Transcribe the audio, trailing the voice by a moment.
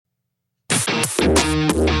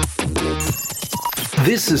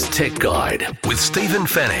This is Tech Guide with Stephen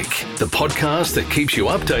Fennick, the podcast that keeps you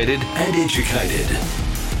updated and educated.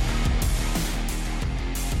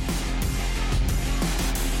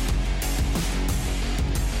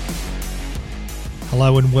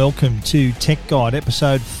 Hello and welcome to Tech Guide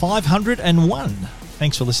episode 501.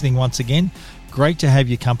 Thanks for listening once again. Great to have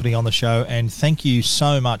your company on the show, and thank you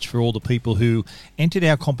so much for all the people who entered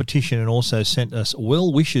our competition and also sent us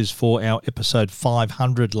well wishes for our episode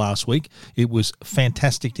 500 last week. It was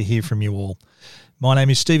fantastic to hear from you all. My name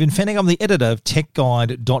is Stephen Fennick. I'm the editor of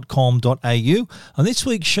techguide.com.au. On this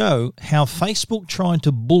week's show, how Facebook tried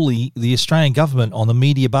to bully the Australian government on the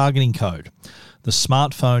media bargaining code, the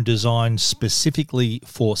smartphone designed specifically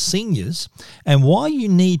for seniors, and why you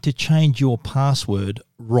need to change your password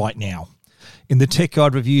right now. In the Tech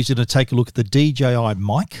Guide reviews, you're going to take a look at the DJI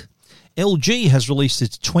mic. LG has released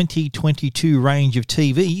its 2022 range of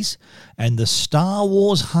TVs, and the Star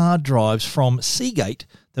Wars hard drives from Seagate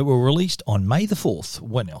that were released on May the 4th.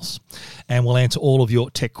 When else? And we'll answer all of your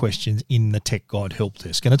tech questions in the Tech Guide Help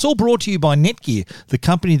Desk. And it's all brought to you by Netgear, the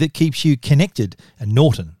company that keeps you connected, and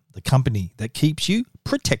Norton, the company that keeps you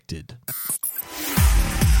protected.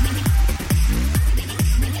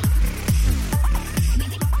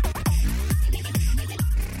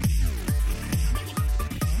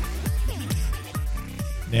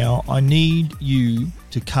 Now, I need you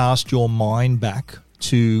to cast your mind back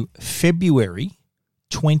to February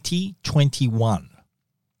 2021.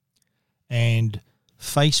 And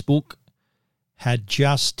Facebook had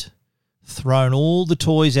just thrown all the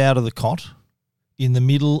toys out of the cot in the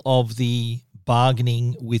middle of the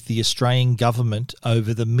bargaining with the Australian government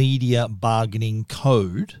over the media bargaining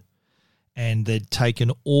code, and they'd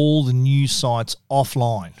taken all the news sites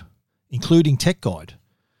offline, including Tech Guide.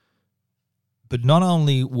 But not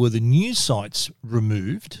only were the news sites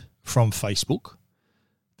removed from Facebook,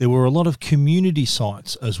 there were a lot of community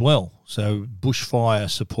sites as well. So bushfire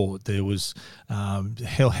support, there was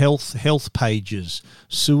health pages,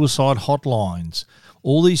 suicide hotlines,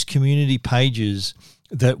 all these community pages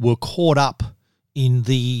that were caught up in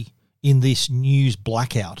this news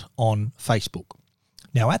blackout on Facebook.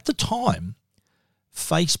 Now, at the time,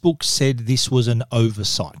 Facebook said this was an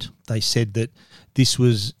oversight. They said that this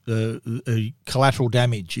was a collateral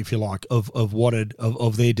damage, if you like,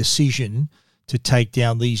 of their decision to take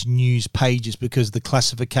down these news pages because the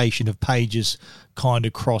classification of pages kind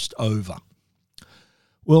of crossed over.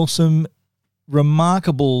 Well, some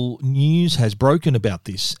remarkable news has broken about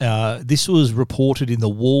this. This was reported in the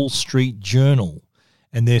Wall Street Journal,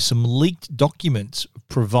 and there's some leaked documents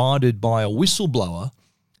provided by a whistleblower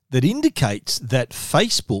that indicates that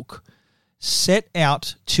Facebook set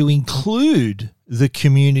out to include the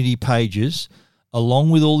community pages along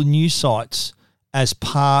with all the news sites as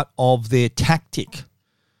part of their tactic.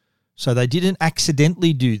 So they didn't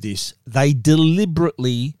accidentally do this. They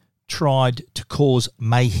deliberately tried to cause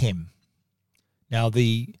mayhem. Now,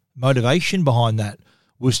 the motivation behind that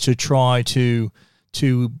was to try to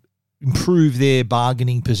improve their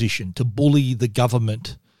bargaining position, to bully the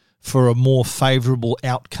government for a more favourable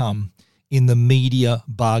outcome in the media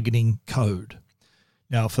bargaining code.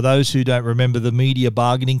 Now, for those who don't remember the media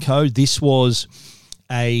bargaining code, this was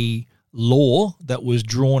a law that was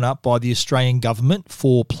drawn up by the Australian government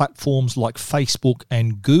for platforms like Facebook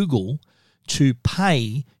and Google to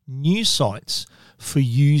pay news sites for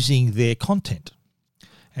using their content.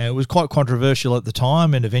 And it was quite controversial at the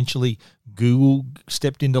time, and eventually Google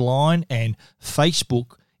stepped into line, and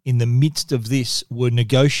Facebook, in the midst of this, were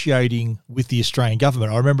negotiating with the Australian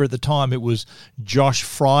government. I remember at the time it was Josh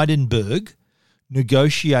Frydenberg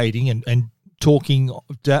negotiating and talking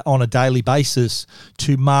on a daily basis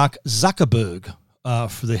to Mark Zuckerberg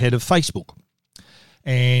for the head of Facebook.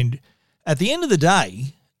 And at the end of the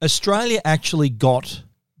day, Australia actually got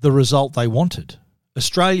the result they wanted.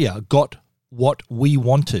 Australia got what we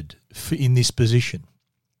wanted in this position.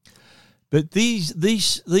 But these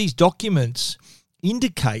documents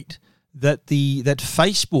indicate that that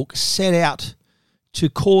Facebook set out to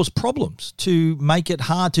cause problems, to make it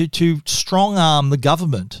hard to strong-arm the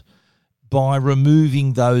government by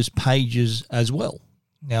removing those pages as well.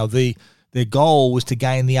 Now, their goal was to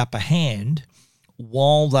gain the upper hand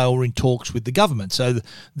while they were in talks with the government. So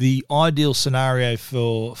the ideal scenario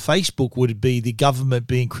for Facebook would be the government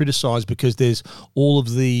being criticised because there's all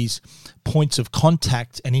of these points of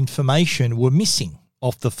contact and information were missing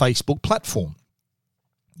off the Facebook platform.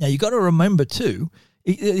 Now, you've got to remember too,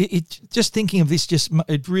 just thinking of this,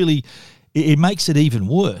 it makes it even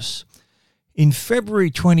worse. In February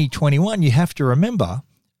 2021, you have to remember,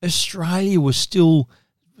 Australia was still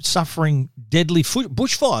suffering deadly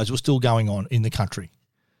bushfires were still going on in the country.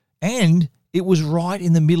 And it was right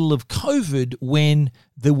in the middle of COVID when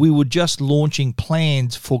we were just launching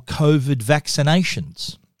plans for COVID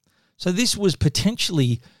vaccinations. So this was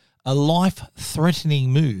potentially a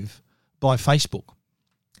life-threatening move by Facebook.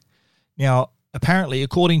 Now, apparently,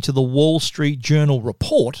 according to the Wall Street Journal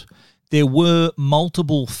report, there were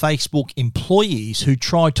multiple Facebook employees who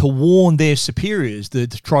tried to warn their superiors, to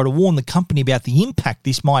try to warn the company about the impact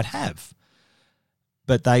this might have.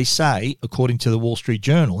 But they say, according to the Wall Street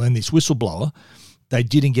Journal and this whistleblower, they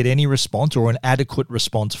didn't get any response or an adequate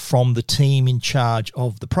response from the team in charge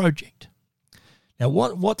of the project. Now,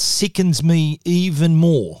 what sickens me even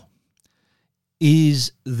more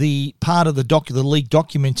is the part of the leaked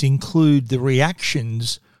documents include the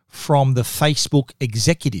reactions from the Facebook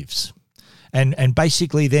executives and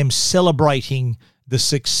basically them celebrating the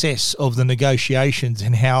success of the negotiations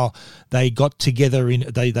and how they got together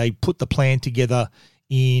they put the plan together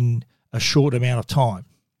in a short amount of time.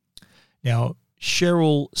 Now,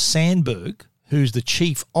 Sheryl Sandberg, who's the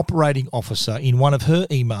chief operating officer, in one of her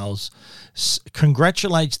emails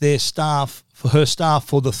congratulates her staff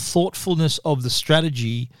for the thoughtfulness of the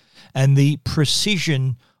strategy and the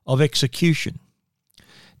precision of execution.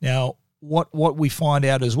 Now, what we find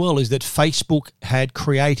out as well is that Facebook had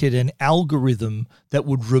created an algorithm that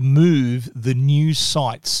would remove the news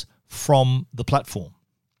sites from the platform.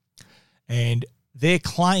 And their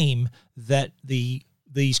claim that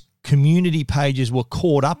these community pages were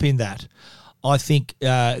caught up in that, I think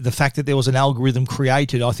the fact that there was an algorithm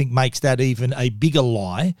created, I think makes that even a bigger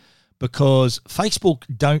lie, because Facebook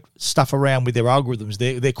don't stuff around with their algorithms.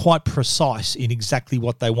 They're quite precise in exactly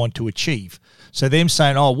what they want to achieve. So them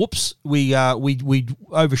saying, "Oh, whoops, we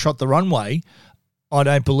overshot the runway," I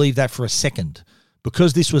don't believe that for a second,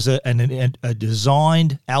 because this was a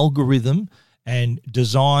designed algorithm and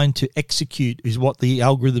designed to execute is what the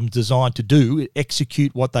algorithm's designed to do,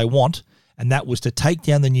 execute what they want. And that was to take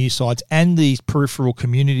down the news sites and these peripheral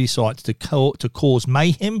community sites to cause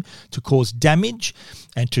mayhem, to cause damage,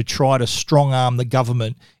 and to try to strong-arm the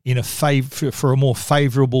government in for a more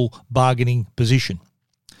favourable bargaining position.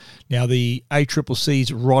 Now, the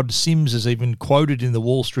ACCC's Rod Sims is even quoted in the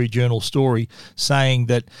Wall Street Journal story saying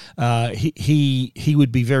that he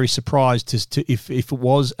would be very surprised if it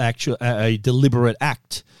was actually a deliberate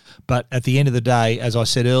act. But at the end of the day, as I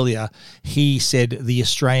said earlier, he said the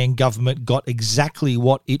Australian government got exactly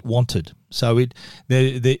what it wanted. So it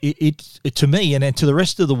to me and to the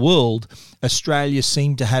rest of the world, Australia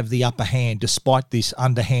seemed to have the upper hand despite this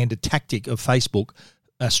underhanded tactic of Facebook.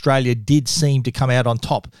 Australia did seem to come out on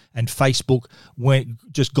top, and Facebook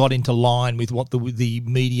just got into line with what the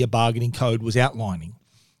media bargaining code was outlining.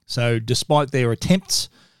 So despite their attempts,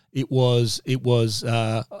 it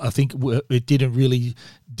I think it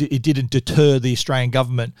didn't deter the Australian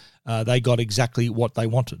government. They got exactly what they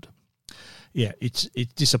wanted. Yeah, it's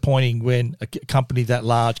disappointing when a company that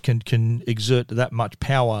large can exert that much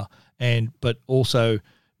power but also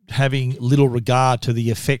having little regard to the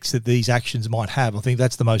effects that these actions might have. I think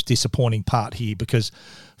that's the most disappointing part here, because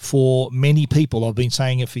for many people, I've been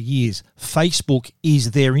saying it for years, Facebook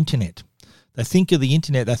is their internet. They think of the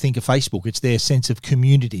internet, they think of Facebook. It's their sense of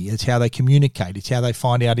community. It's how they communicate. It's how they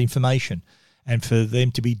find out information. And for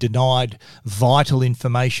them to be denied vital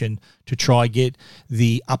information to try get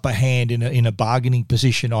the upper hand in a bargaining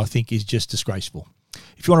position, I think is just disgraceful.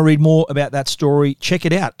 If you want to read more about that story, check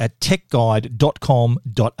it out at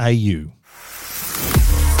techguide.com.au.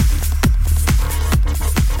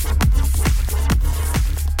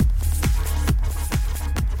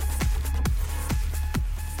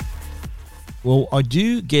 Well, I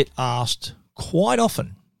do get asked quite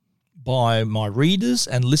often by my readers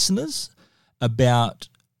and listeners about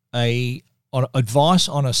advice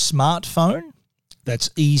on a smartphone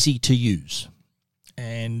that's easy to use.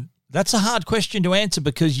 And that's a hard question to answer,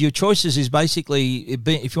 because your choices is basically,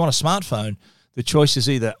 if you want a smartphone, the choice is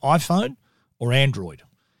either iPhone or Android.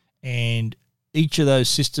 And each of those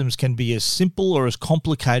systems can be as simple or as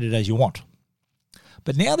complicated as you want.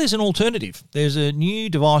 But now there's an alternative. There's a new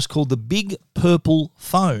device called the Big Purple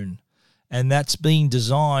Phone, and that's being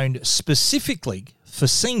designed specifically for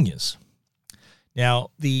seniors.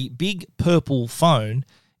 Now, the Big Purple Phone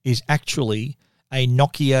is actually a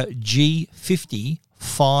Nokia G50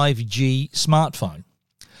 5G smartphone.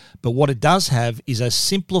 But what it does have is a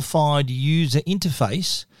simplified user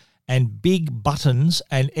interface and big buttons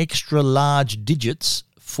and extra large digits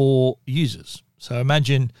for users. So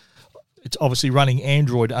imagine it's obviously running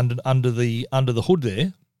Android under the hood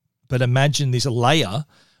there, but imagine this layer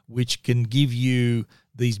which can give you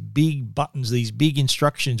these big buttons, these big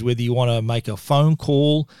instructions, whether you want to make a phone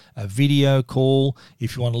call, a video call,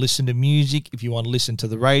 if you want to listen to music, if you want to listen to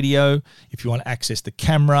the radio, if you want to access the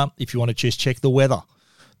camera, if you want to just check the weather.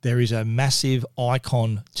 There is a massive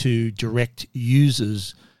icon to direct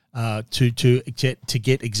users to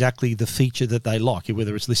get exactly the feature that they like,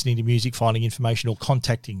 whether it's listening to music, finding information, or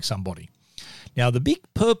contacting somebody. Now, the big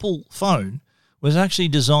purple phone was actually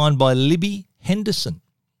designed by Libby Henderson.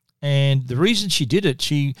 And the reason she did it,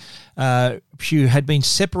 she had been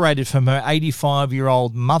separated from her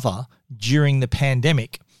 85-year-old mother during the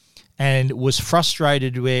pandemic and was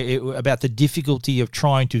frustrated about the difficulty of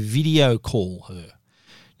trying to video call her.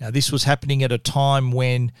 Now, this was happening at a time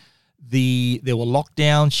when there were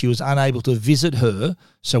lockdowns. She was unable to visit her.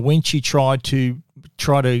 So when she tried to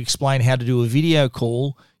explain how to do a video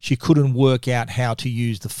call, she couldn't work out how to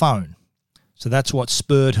use the phone. So that's what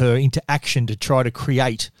spurred her into action to try to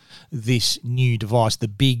create this new device, the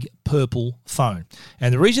Big Purple Phone.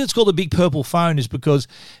 And the reason it's called the Big Purple Phone is because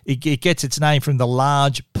it gets its name from the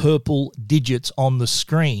large purple digits on the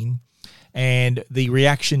screen, and the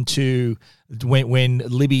reaction to when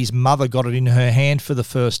Libby's mother got it in her hand for the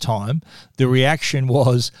first time, the reaction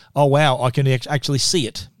was, "Oh wow, I can actually see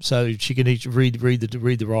it." So she can read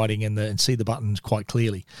the writing and see the buttons quite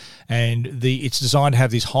clearly. And it's designed to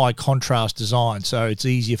have this high contrast design, so it's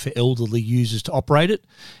easier for elderly users to operate it.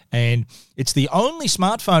 And it's the only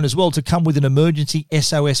smartphone as well to come with an emergency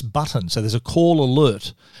SOS button. So there's a call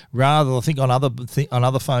alert. Rather, I think on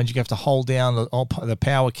other phones you have to hold down the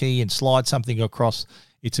power key and slide something across.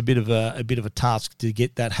 It's a bit of a task to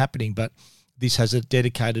get that happening, but this has a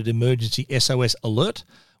dedicated emergency SOS alert,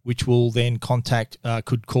 which will then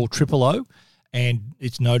could call 000, and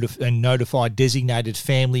it's notify designated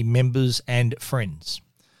family members and friends.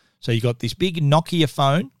 So you got this big Nokia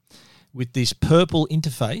phone with this purple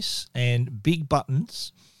interface and big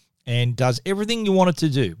buttons, and does everything you want it to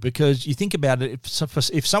do. Because you think about it,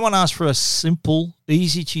 if someone asks for a simple,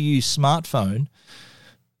 easy-to-use smartphone,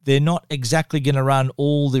 they're not exactly going to run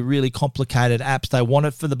all the really complicated apps. They want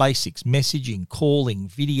it for the basics: messaging, calling,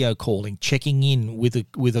 video calling, checking in with a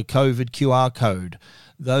COVID QR code.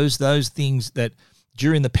 Those things that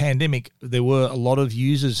during the pandemic, there were a lot of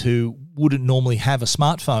users who wouldn't normally have a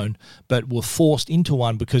smartphone but were forced into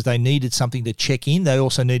one because they needed something to check in. They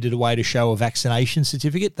also needed a way to show a vaccination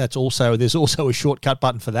certificate. There's also a shortcut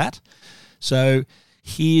button for that. So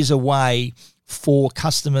here's a way for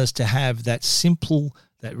customers to have that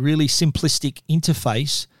really simplistic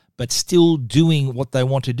interface, but still doing what they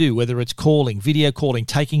want to do, whether it's calling, video calling,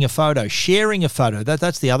 taking a photo, sharing a photo.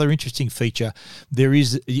 That's the other interesting feature.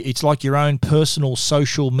 It's like your own personal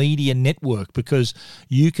social media network, because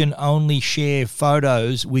you can only share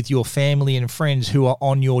photos with your family and friends who are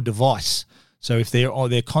on your device. So if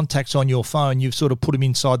they're contacts on your phone, you've sort of put them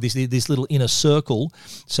inside this little inner circle.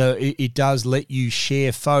 So it does let you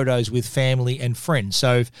share photos with family and friends.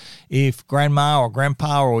 So if grandma or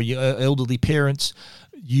grandpa or your elderly parents,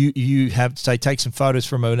 you have, say, take some photos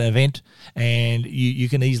from an event, and you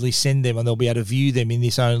can easily send them, and they'll be able to view them in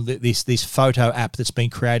this photo app that's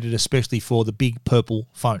been created especially for the Big Purple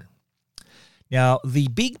Phone. Now, the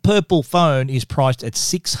Big Purple Phone is priced at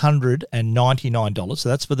 $699, so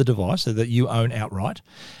that's for the device, so that you own outright.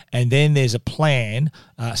 And then there's a plan,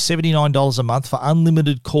 $79 a month for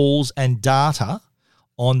unlimited calls and data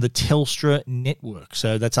on the Telstra network.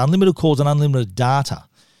 So that's unlimited calls and unlimited data.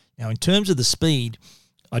 Now, in terms of the speed,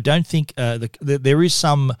 I don't think there is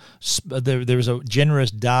a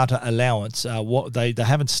generous data allowance. What they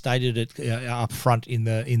haven't stated it up front in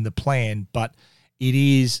the plan, but it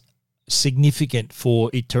is significant for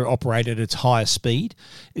it to operate at its highest speed.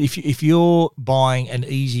 If you're buying an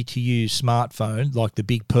easy-to-use smartphone like the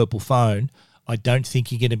Big Purple Phone, I don't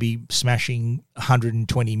think you're going to be smashing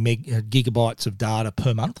 120 gigabytes of data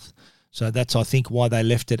per month. So that's, I think, why they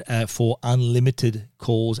left it for unlimited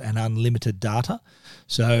calls and unlimited data.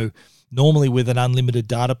 So normally with an unlimited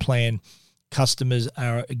data plan, customers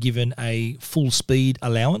are given a full speed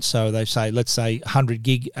allowance. So they say, let's say 100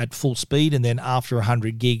 gig at full speed, and then after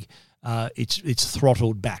 100 gig, it's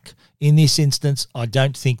throttled back. In this instance, I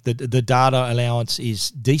don't think that the data allowance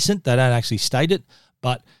is decent. They don't actually state it,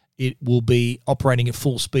 but it will be operating at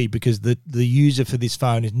full speed because the user for this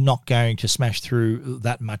phone is not going to smash through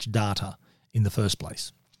that much data in the first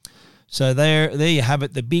place. So there you have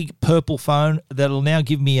it, the Big Purple Phone. That'll now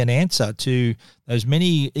give me an answer to those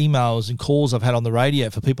many emails and calls I've had on the radio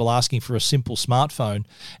for people asking for a simple smartphone.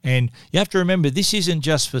 And you have to remember, this isn't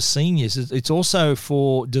just for seniors. It's also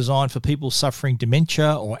designed for people suffering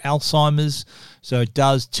dementia or Alzheimer's. So it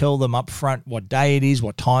does tell them up front what day it is,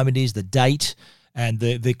 what time it is, the date. and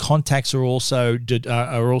the contacts are also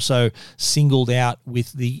singled out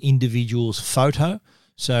with the individual's photo.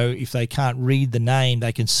 So if they can't read the name,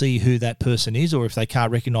 they can see who that person is, or if they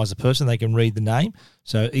can't recognize the person, they can read the name.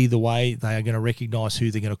 So either way, they are going to recognize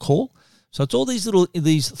who they're going to call. So it's all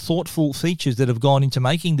these thoughtful features that have gone into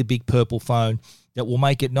making the big purple phone that will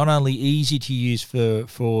make it not only easy to use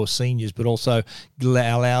for seniors, but also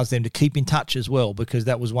allows them to keep in touch as well, because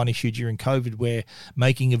that was one issue during COVID where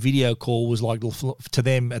making a video call was like, to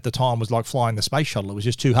them at the time, was like flying the space shuttle. It was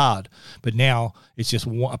just too hard. But now it's just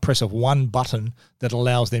a press of one button that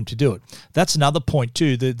allows them to do it. That's another point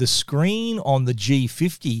too. The screen on the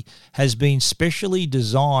G50 has been specially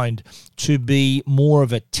designed to be more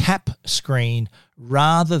of a tap screen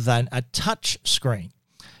rather than a touch screen.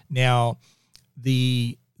 Now,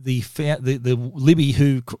 the Libby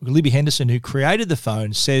Henderson, who created the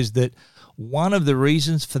phone, says that one of the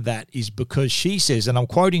reasons for that is because she says, and I'm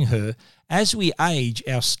quoting her, as we age,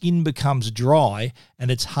 our skin becomes dry and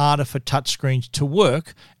it's harder for touchscreens to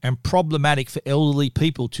work and problematic for elderly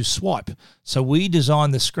people to swipe. So we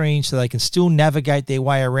designed the screen so they can still navigate their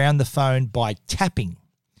way around the phone by tapping.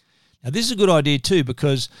 Now, this is a good idea too,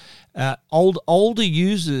 because older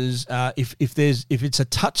users, if it's a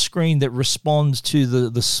touch screen that responds to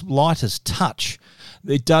the slightest touch,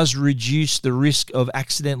 it does reduce the risk of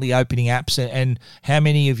accidentally opening apps. And how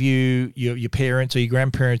many of your parents or your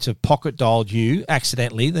grandparents have pocket dialed you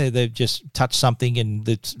accidentally? They've just touched something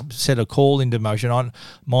and set a call into motion. On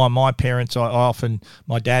my parents,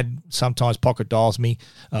 my dad sometimes pocket dials me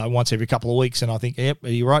once every couple of weeks, and I think, yep, are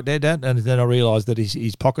you right there, Dad? And then I realise that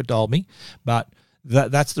he's pocket dialed me, but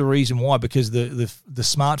that's the reason why, because the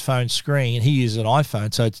smartphone screen, he uses an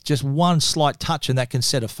iPhone, so it's just one slight touch and that can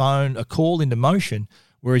set a call into motion.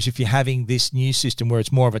 Whereas if you're having this new system where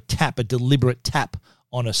it's more of a deliberate tap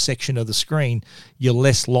on a section of the screen, you're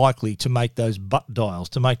less likely to make those butt dials,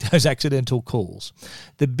 to make those accidental calls.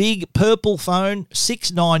 The big purple phone,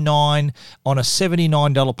 $699 on a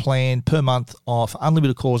 $79 plan per month off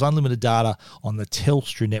unlimited calls, unlimited data on the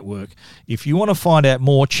Telstra network. If you want to find out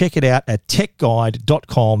more, check it out at techguide.com.au.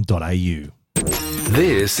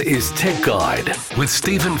 This is Tech Guide with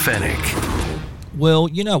Stephen Fennick. Well,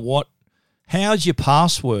 you know what? How's your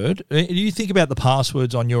password? Do you think about the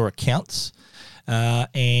passwords on your accounts?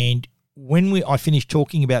 And when I finish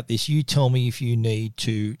talking about this, you tell me if you need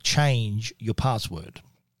to change your password.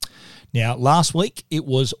 Now, last week it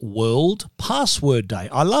was World Password Day.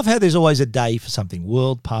 I love how there's always a day for something,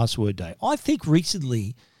 World Password Day. I think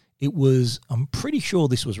recently I'm pretty sure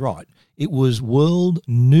this was right, it was World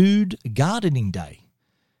Nude Gardening Day.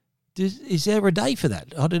 Is there a day for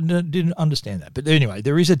that? I didn't understand that. But anyway,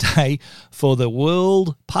 there is a day for the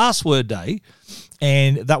World Password Day,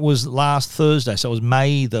 and that was last Thursday. So it was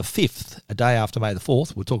May the 5th, a day after May the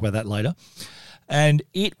 4th. We'll talk about that later. And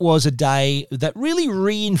it was a day that really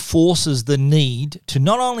reinforces the need to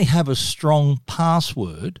not only have a strong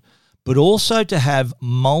password, but also to have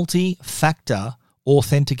multi-factor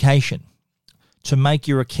authentication to make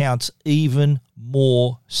your accounts even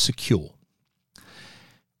more secure.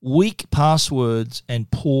 Weak passwords and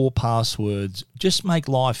poor passwords just make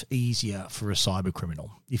life easier for a cyber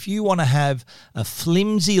criminal. If you want to have a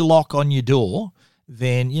flimsy lock on your door,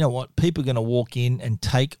 then you know what? People are going to walk in and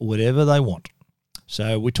take whatever they want.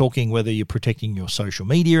 So we're talking whether you're protecting your social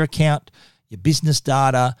media account, your business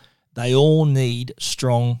data, they all need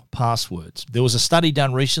strong passwords. There was a study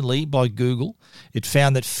done recently by Google. It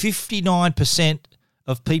found that 59%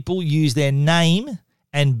 of people use their name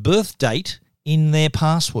and birth date in their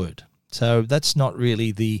password. So that's not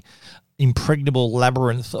really the impregnable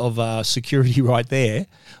labyrinth of security right there.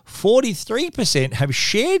 43% have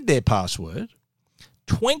shared their password.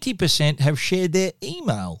 20% have shared their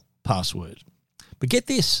email password. But get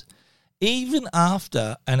this, even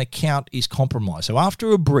after an account is compromised, so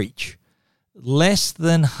after a breach, less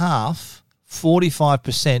than half,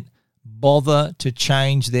 45%, bother to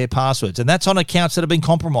change their passwords. And that's on accounts that have been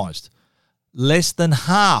compromised. Less than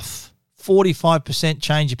half, 45%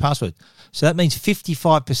 change your password. So that means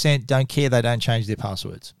 55% don't care, they don't change their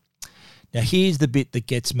passwords. Now here's the bit that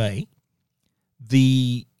gets me.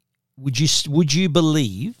 Would you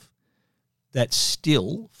believe that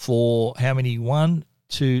still for how many? 1,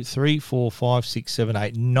 2, 3, 4, 5, 6, 7,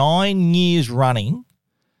 8, 9 years running,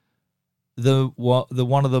 the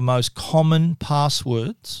one of the most common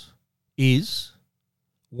passwords is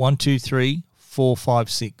 1, 2, 3, 4, 5,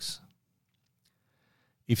 6.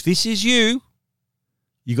 If this is you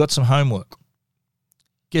got some homework.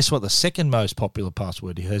 Guess what the second most popular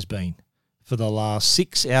password has been? For the last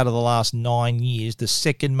 6 out of the last 9 years, the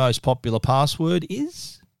second most popular password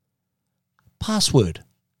is password.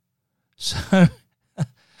 So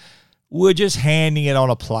we're just handing it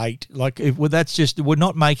on a plate. We're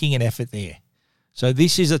not making an effort there. So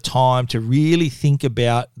this is a time to really think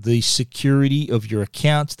about the security of your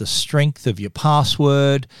accounts, the strength of your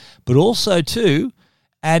password, but also too,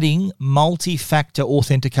 adding multi-factor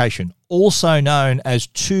authentication, also known as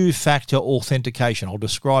two-factor authentication. I'll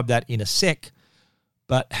describe that in a sec,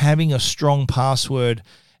 but having a strong password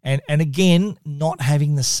and again, not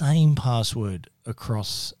having the same password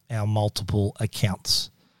across our multiple accounts.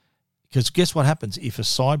 Because guess what happens if a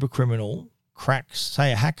cyber criminal cracks,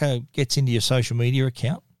 say a hacker gets into your social media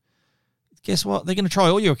account, guess what? They're going to try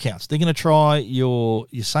all your accounts. They're going to try your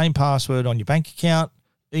same password on your bank account,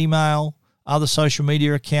 email, other social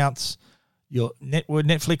media accounts, your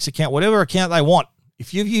Netflix account, whatever account they want.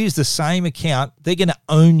 If you've used the same account, they're going to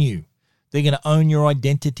own you. They're going to own your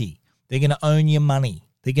identity. They're going to own your money.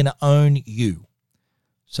 They're going to own you.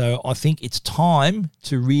 So I think it's time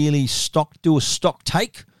to really do a stock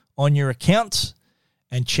take on your accounts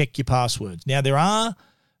and check your passwords. Now, there are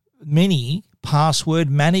many password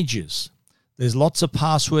managers. There's lots of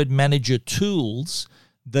password manager tools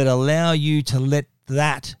that allow you to let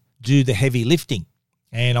that do the heavy lifting.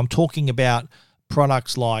 And I'm talking about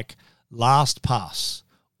products like LastPass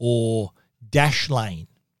or Dashlane.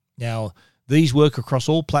 Now, these work across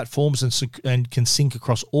all platforms and can sync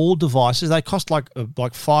across all devices. They cost like $5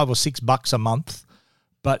 or $6 a month,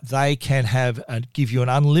 but they can give you an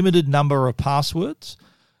unlimited number of passwords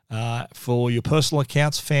for your personal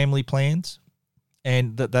accounts, family plans,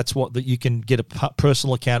 and that's what you can get a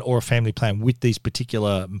personal account or a family plan with these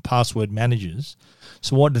particular password managers.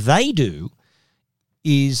 So what they do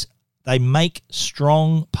is they make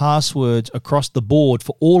strong passwords across the board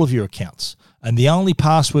for all of your accounts. And the only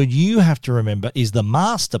password you have to remember is the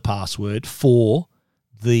master password for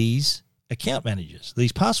these account managers,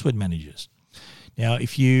 these password managers. Now,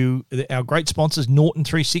 our great sponsors, Norton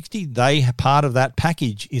 360, part of that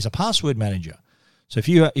package is a password manager. So if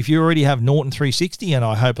you already have Norton 360, and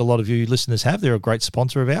I hope a lot of you listeners have, they're a great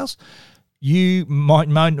sponsor of ours, you might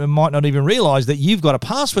not even realize that you've got a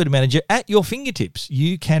password manager at your fingertips.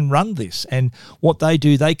 You can run this. And what they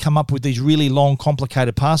do, they come up with these really long,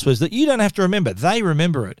 complicated passwords that you don't have to remember. They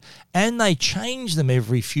remember it. And they change them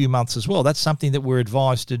every few months as well. That's something that we're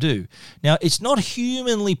advised to do. Now, it's not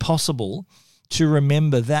humanly possible to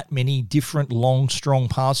remember that many different long, strong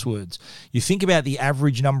passwords. You think about the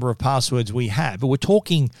average number of passwords we have, but we're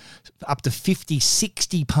talking up to 50,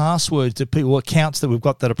 60 passwords to people, accounts that we've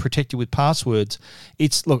got that are protected with passwords.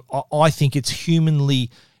 I think it's humanly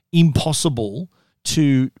impossible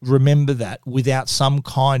to remember that without some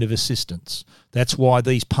kind of assistance. That's why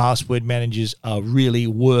these password managers are really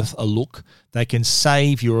worth a look. They can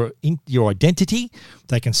save your identity,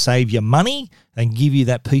 they can save your money, and give you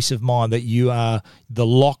that peace of mind that the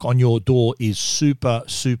lock on your door is super,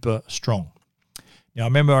 super strong. Now,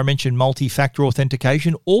 remember I mentioned multi-factor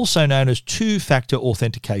authentication, also known as two-factor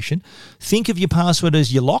authentication. Think of your password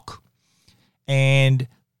as your lock, and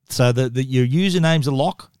so that your username's a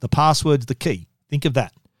lock, the password's the key. Think of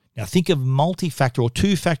that. Now, think of multi-factor or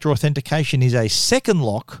two-factor authentication is a second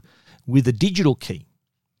lock with a digital key.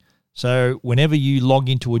 So whenever you log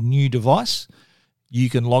into a new device, you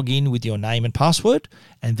can log in with your name and password,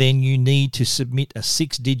 and then you need to submit a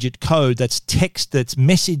 6-digit code that's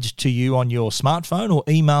messaged to you on your smartphone or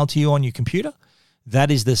emailed to you on your computer.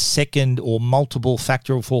 That is the second or multiple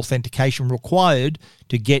factor of authentication required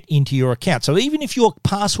to get into your account. So even if your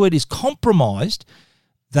password is compromised,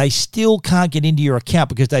 they still can't get into your account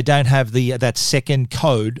because they don't have that second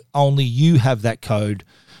code. Only you have that code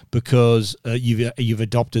because you've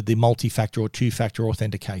adopted the multi-factor or two-factor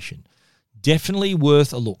authentication. Definitely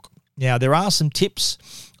worth a look. Now, there are some tips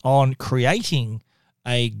on creating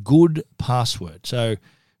a good password. So,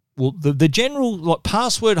 the general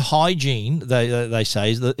password hygiene, they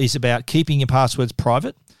say, is about keeping your passwords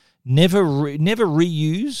private. Never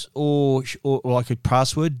reuse or like a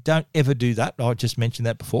password. Don't ever do that. I just mentioned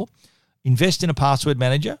that before. Invest in a password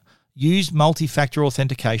manager. Use multi-factor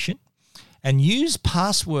authentication. And use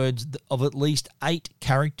passwords of at least 8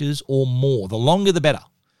 characters or more. The longer, the better.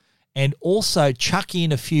 And also chuck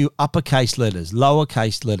in a few uppercase letters,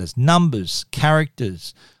 lowercase letters, numbers,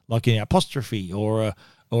 characters, like an apostrophe or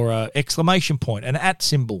a exclamation point, an @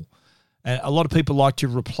 symbol. And a lot of people like to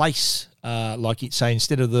replace, say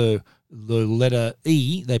instead of the letter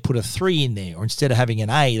E, they put a 3 in there, or instead of having an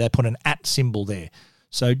A, they put an @ symbol there.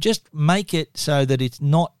 So just make it so that it's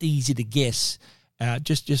not easy to guess.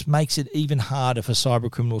 Just makes it even harder for cyber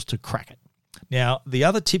criminals to crack it. Now, the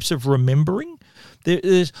other tips of remembering,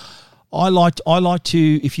 I like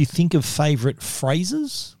to, if you think of favorite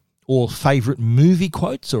phrases or favorite movie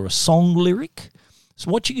quotes or a song lyric. So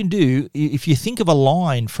what you can do, if you think of a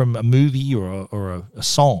line from a movie or a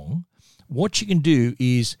song, what you can do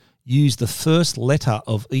is use the first letter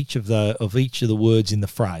of each of the words in the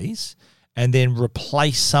phrase, and then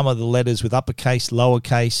replace some of the letters with uppercase,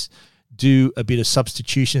 lowercase, do a bit of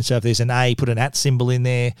substitution. So if there's an A, put an at symbol in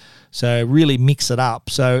there. So really mix it up.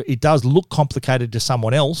 So it does look complicated to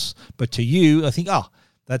someone else, but to you, I think,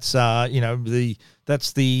 that's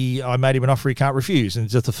that's the I made him an offer he can't refuse, and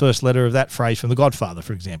it's just the first letter of that phrase from The Godfather,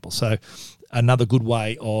 for example. So another good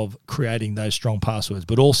way of creating those strong passwords,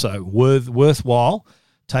 but also worthwhile.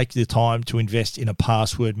 Take the time to invest in a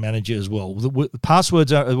password manager as well. The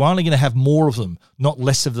passwords we're only going to have more of them, not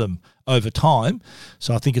less of them over time.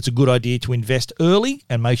 So I think it's a good idea to invest early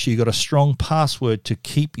and make sure you've got a strong password to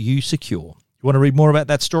keep you secure. You want to read more about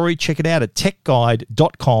that story? Check it out at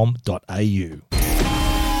techguide.com.au.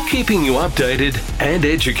 Keeping you updated and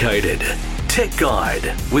educated. Tech Guide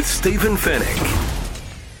with Stephen Fennick.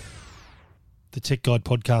 The Tech Guide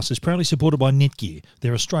podcast is proudly supported by Netgear.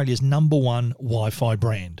 They're Australia's #1 Wi-Fi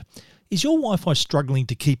brand. Is your Wi-Fi struggling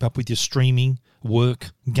to keep up with your streaming,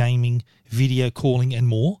 work, gaming, video calling and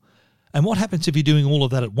more? And what happens if you're doing all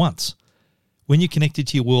of that at once? When you're connected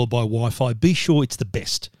to your world by Wi-Fi, be sure it's the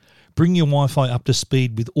best. Bring your Wi-Fi up to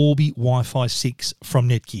speed with Orbi Wi-Fi 6 from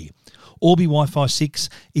Netgear. Orbi Wi-Fi 6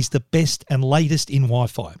 is the best and latest in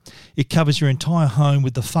Wi-Fi. It covers your entire home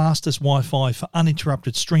with the fastest Wi-Fi for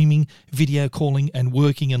uninterrupted streaming, video calling and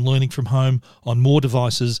working and learning from home on more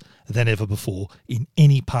devices than ever before in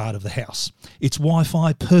any part of the house. It's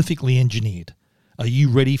Wi-Fi perfectly engineered. Are you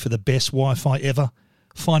ready for the best Wi-Fi ever?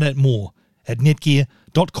 Find out more at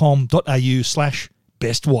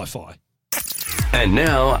netgear.com.au/best Wi-Fi. And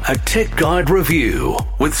now a Tech Guide review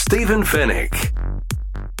with Stephen Fennick.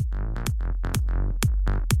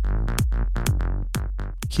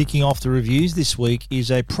 Kicking off the reviews this week is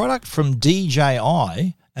a product from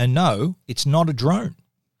DJI, and no, it's not a drone.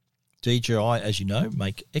 DJI, as you know,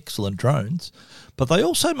 make excellent drones, but they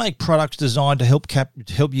also make products designed to help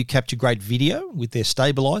you capture great video with their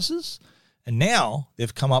stabilizers, and now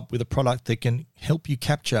they've come up with a product that can help you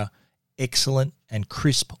capture excellent and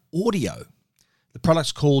crisp audio. The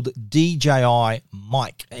product's called DJI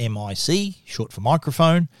Mic, M-I-C, short for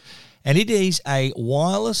microphone, and it is a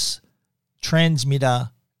wireless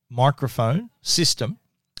transmitter microphone system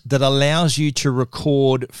that allows you to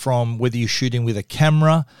record from whether you're shooting with a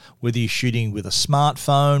camera, whether you're shooting with a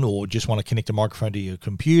smartphone, or just want to connect a microphone to your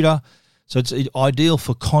computer. So it's ideal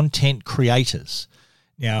for content creators.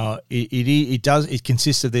 Now, it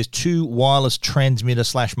consists of, there's two wireless transmitter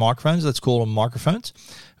 / microphones, let's call them microphones.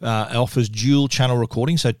 It offers dual channel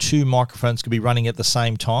recording, so two microphones could be running at the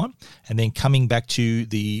same time, and then coming back to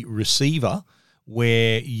the receiver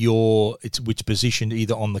where which positioned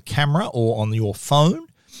either on the camera or on your phone,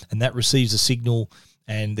 and that receives a signal,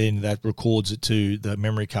 and then that records it to the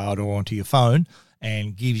memory card or onto your phone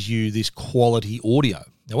and gives you this quality audio.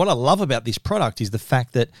 Now, what I love about this product is the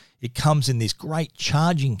fact that it comes in this great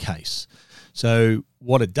charging case. So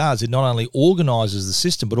what it does, it not only organizes the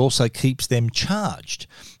system, but also keeps them charged.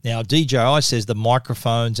 Now, DJI says the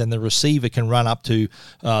microphones and the receiver can run up to,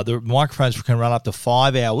 the microphones can run up to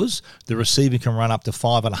 5 hours, the receiver can run up to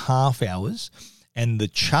 5.5 hours, and the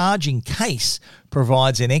charging case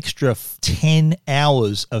provides an extra 10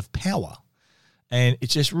 hours of power. And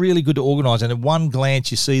it's just really good to organise. And at one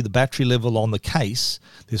glance, you see the battery level on the case.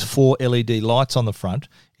 There's 4 LED lights on the front.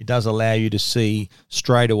 It does allow you to see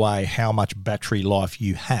straight away how much battery life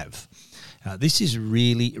you have. This is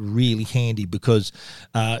really, really handy because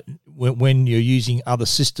when you're using other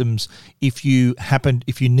systems, if you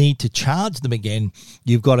need to charge them again,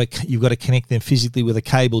 you've got to connect them physically with a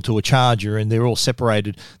cable to a charger, and they're all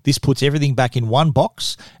separated. This puts everything back in one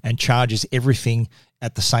box and charges everything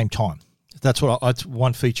at the same time. That's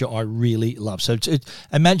one feature I really love. So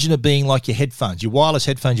imagine it being like your headphones, your wireless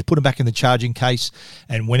headphones. You put them back in the charging case,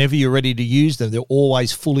 and whenever you're ready to use them, they're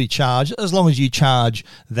always fully charged as long as you charge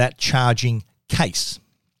that charging case.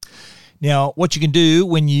 Now, what you can do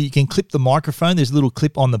when you can clip the microphone, there's a little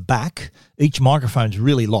clip on the back. Each microphone's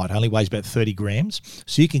really light, only weighs about 30 grams.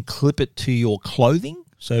 So you can clip it to your clothing.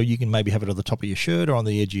 So you can maybe have it on the top of your shirt or on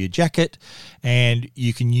the edge of your jacket, and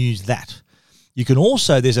you can use that. You can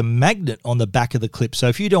also, there's a magnet on the back of the clip. So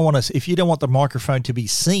if you don't want the microphone to be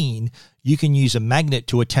seen, you can use a magnet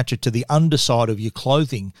to attach it to the underside of your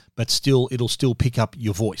clothing, but it'll still pick up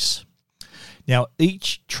your voice. Now,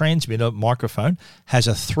 each transmitter microphone has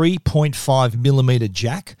a 3.5 millimeter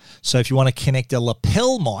jack. So if you want to connect a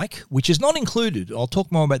lapel mic, which is not included, I'll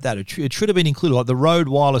talk more about that. It should have been included. Like the Rode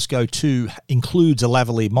Wireless Go 2 includes a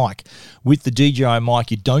lavalier mic. With the DJI mic,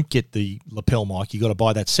 you don't get the lapel mic. You got to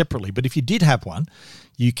buy that separately. But if you did have one,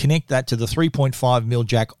 you connect that to the 3.5 mil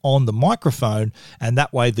jack on the microphone, and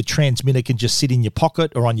that way the transmitter can just sit in your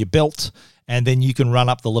pocket or on your belt, and then you can run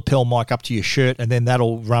up the lapel mic up to your shirt, and then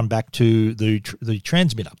that'll run back to the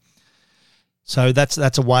transmitter. So that's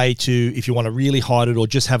a way to, if you want to really hide it or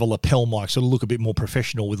just have a lapel mic, so it'll look a bit more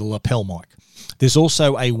professional with a lapel mic. There's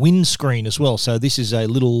also a windscreen as well. So this is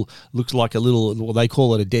looks like a little, well, they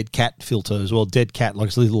call it a dead cat filter as well. Dead cat,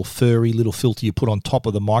 like a little furry little filter you put on top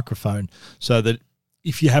of the microphone so that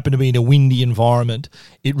if you happen to be in a windy environment,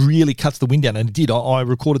 it really cuts the wind down. And it did. I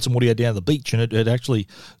recorded some audio down the beach, and it actually,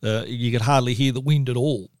 you could hardly hear the wind at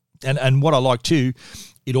all. And what I like too,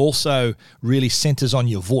 it also really centers on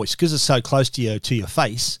your voice because it's so close to your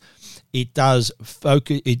face. It does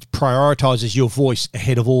focus. It prioritizes your voice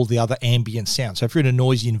ahead of all the other ambient sounds. So if you're in a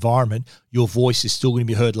noisy environment, your voice is still going to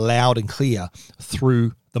be heard loud and clear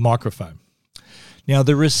through the microphone. Now,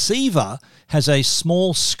 the receiver has a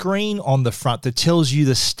small screen on the front that tells you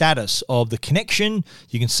the status of the connection.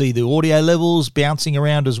 You can see the audio levels bouncing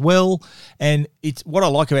around as well. And it's what I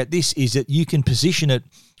like about this is that you can position it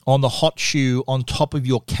on the hot shoe on top of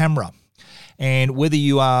your camera. And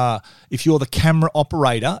if you're the camera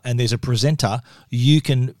operator and there's a presenter, you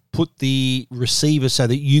can put the receiver so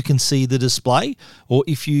that you can see the display. Or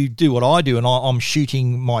if you do what I do, and I'm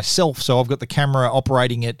shooting myself, so I've got the camera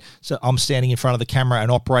operating it, so I'm standing in front of the camera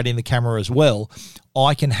and operating the camera as well,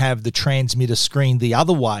 I can have the transmitter screen the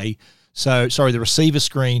other way. The receiver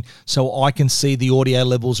screen, so I can see the audio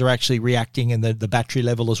levels are actually reacting and the battery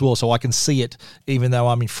level as well. So I can see it even though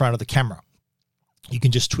I'm in front of the camera. You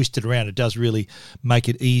can just twist it around. It does really make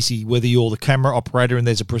it easy, whether you're the camera operator and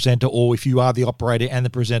there's a presenter, or if you are the operator and the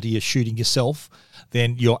presenter, you're shooting yourself,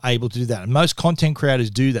 then you're able to do that. And most content creators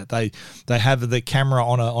do that. They have the camera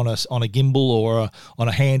on a gimbal or on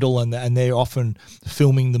a handle, and they're often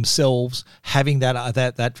filming themselves. Having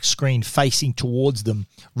that screen facing towards them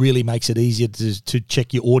really makes it easier to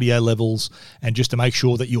check your audio levels and just to make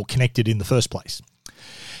sure that you're connected in the first place.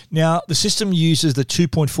 Now, the system uses the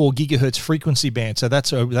 2.4 gigahertz frequency band, so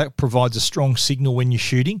that provides a strong signal when you're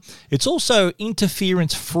shooting. It's also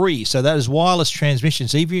interference-free, so that is wireless transmission.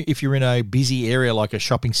 So if you're in a busy area like a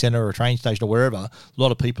shopping centre or a train station or wherever, a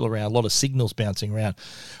lot of people around, a lot of signals bouncing around,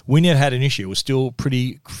 we never had an issue. It was still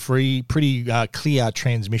pretty clear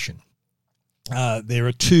transmission. There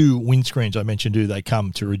are two windscreens I mentioned, they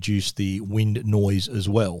come to reduce the wind noise as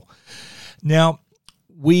well. Now,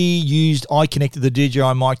 I connected the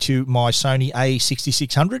DJI mic to my Sony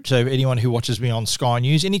A6600. So anyone who watches me on Sky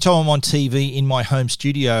News, anytime I'm on TV in my home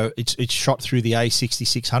studio, it's shot through the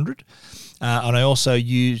A6600. And I also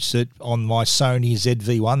use it on my Sony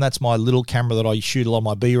ZV-1. That's my little camera that I shoot a lot of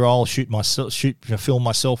my B-roll, film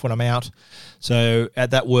myself when I'm out. So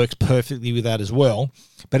that works perfectly with that as well.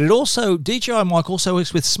 But DJI mic also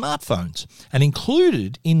works with smartphones. And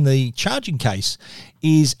included in the charging case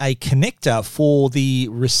is a connector for the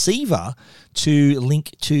receiver to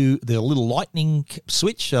link to the little lightning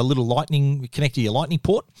switch, a little lightning connect to your lightning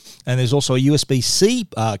port. And there's also a USB-C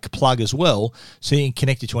plug as well, so you can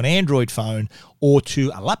connect it to an Android phone or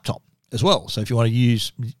to a laptop as well. So if you want to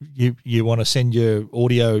use, you want to send your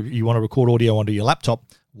audio, you want to record audio onto your laptop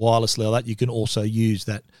wirelessly like that, you can also use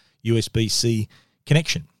that USB-C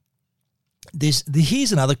connection.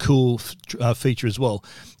 Here's another cool feature as well.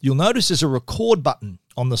 You'll notice there's a record button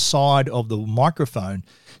on the side of the microphone.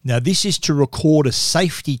 Now, this is to record a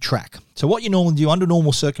safety track. So what you normally do under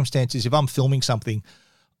normal circumstances, if I'm filming something,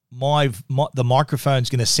 the microphone's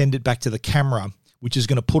going to send it back to the camera, which is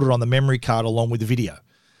going to put it on the memory card along with the video.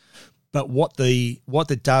 But what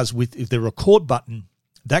it does with the record button,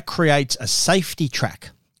 that creates a safety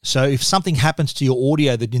track. So if something happens to your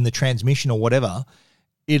audio that in the transmission or whatever,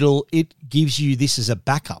 it gives you this as a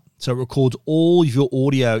backup. So it records all of your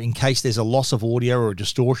audio in case there's a loss of audio or a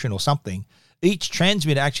distortion or something. Each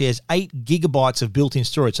transmitter actually has 8 gigabytes of built-in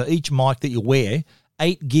storage. So each mic that you wear,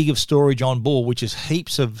 8 gig of storage on board, which is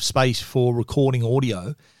heaps of space for recording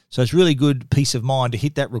audio. So it's really good peace of mind to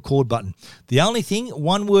hit that record button. The only thing,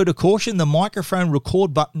 one word of caution, the microphone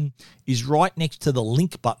record button is right next to the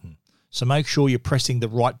link button. So make sure you're pressing the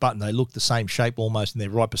right button. They look the same shape almost, and they're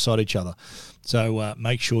right beside each other. So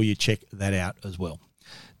make sure you check that out as well.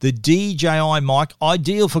 The DJI mic,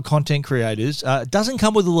 ideal for content creators, doesn't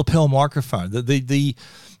come with a lapel microphone. The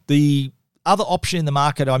other option in the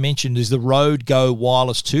market I mentioned is the Rode Go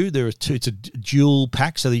Wireless 2. There are two. It's a dual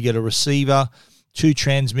pack, so that you get a receiver, 2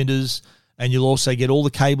 transmitters, and you'll also get all the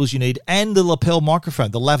cables you need and the lapel microphone,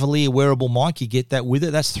 the lavalier wearable mic. You get that with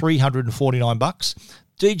it. That's $349.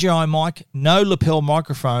 DJI mic, no lapel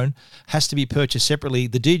microphone, has to be purchased separately.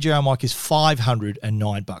 The DJI mic is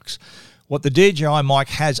 $509. What the DJI mic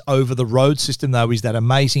has over the Rode system, though, is that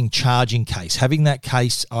amazing charging case. Having that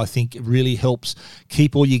case, I think, really helps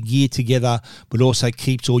keep all your gear together, but also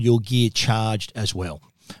keeps all your gear charged as well.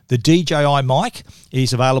 The DJI mic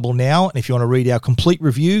is available now, and if you want to read our complete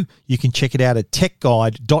review, you can check it out at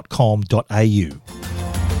techguide.com.au.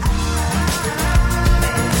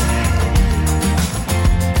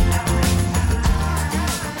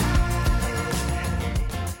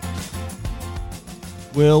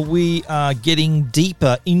 Well, we are getting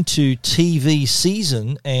deeper into TV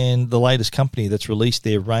season, and the latest company that's released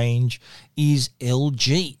their range is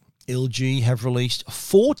LG. LG have released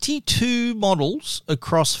 42 models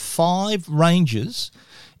across 5 ranges,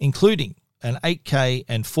 including an 8K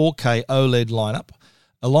and 4K OLED lineup,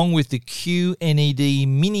 along with the QNED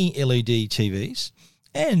mini LED TVs,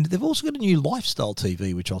 and they've also got a new lifestyle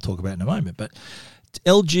TV, which I'll talk about in a moment. But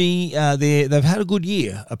LG, they've had a good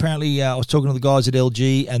year. Apparently, I was talking to the guys at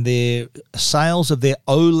LG, and their sales of their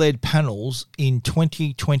OLED panels in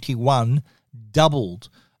 2021 doubled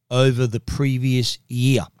over the previous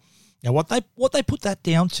year. Now, what they put that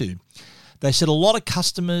down to, they said a lot of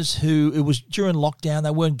customers who, it was during lockdown,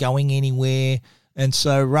 they weren't going anywhere, and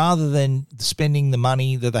so rather than spending the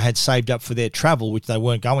money that they had saved up for their travel, which they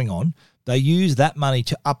weren't going on, they used that money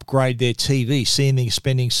to upgrade their TV, seeing they're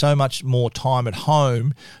spending so much more time at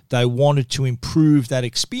home. They wanted to improve that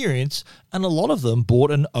experience, and a lot of them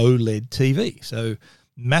bought an OLED TV. So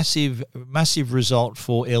massive result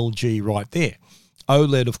for LG right there.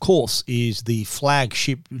 OLED, of course, is the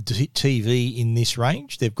flagship TV in this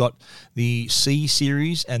range. They've got the C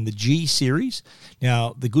series and the G series.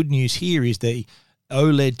 Now, the good news here is the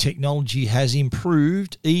OLED technology has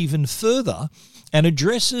improved even further and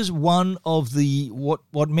addresses one of the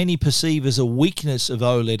what many perceive as a weakness of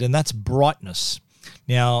OLED, and that's brightness.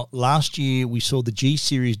 Now, last year we saw the G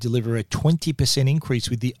series deliver a 20% increase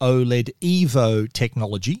with the OLED Evo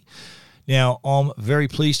technology. Now, I'm very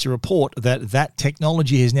pleased to report that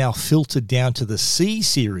technology has now filtered down to the C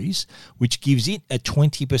series, which gives it a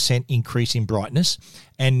 20% increase in brightness,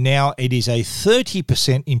 and now it is a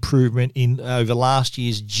 30% improvement in over last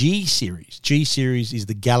year's G series. G series is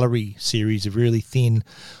the gallery series, of really thin,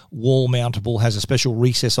 wall mountable, has a special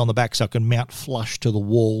recess on the back so it can mount flush to the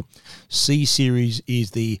wall. C series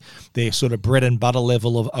is their sort of bread and butter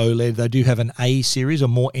level of OLED. They do have an A series, a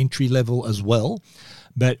more entry level as well.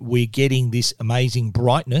 But we're getting this amazing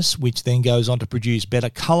brightness, which then goes on to produce better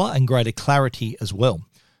color and greater clarity as well.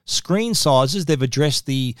 Screen sizes, they've addressed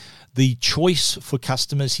the choice for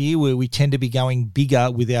customers here, where we tend to be going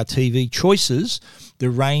bigger with our TV choices. The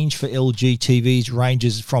range for LG TVs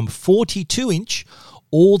ranges from 42-inch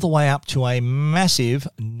all the way up to a massive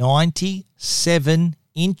 97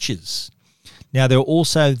 inches. Now, there are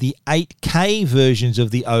also the 8K versions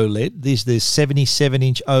of the OLED. There's the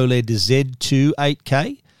 77-inch OLED Z2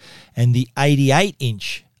 8K and the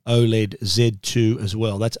 88-inch OLED Z2 as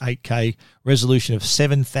well. That's 8K, resolution of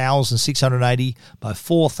 7,680 by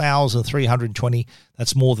 4,320.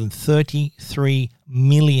 That's more than 33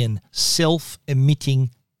 million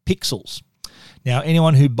self-emitting pixels. Now,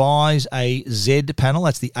 anyone who buys a Z panel,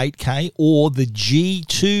 that's the 8K, or the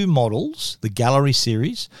G2 models, the Gallery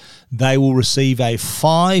series, they will receive a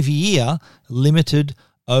 5-year limited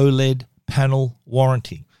OLED panel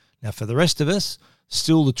warranty. Now, for the rest of us,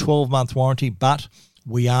 still the 12-month warranty, but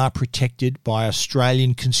we are protected by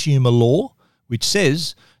Australian consumer law, which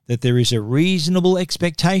says that there is a reasonable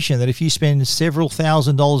expectation that if you spend several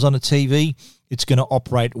 $1,000s on a TV, it's going to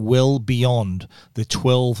operate well beyond the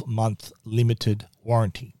 12-month limited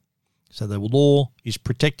warranty. So the law is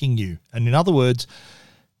protecting you. And in other words,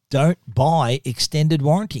 don't buy extended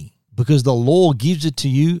warranty because the law gives it to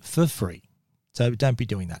you for free. So don't be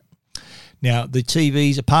doing that. Now, the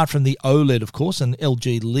TVs, apart from the OLED, of course, and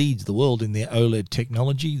LG leads the world in their OLED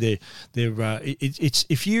technology.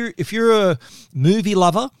 If you're a movie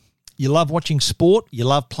lover, you love watching sport, you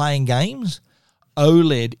love playing games,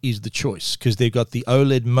 OLED is the choice because they've got the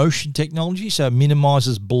OLED motion technology, so it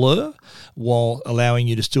minimizes blur while allowing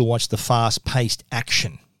you to still watch the fast-paced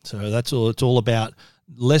action. So that's all it's all about,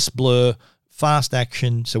 less blur, fast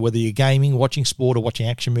action. So whether you're gaming, watching sport, or watching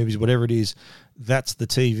action movies, whatever it is, that's the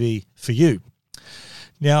TV for you.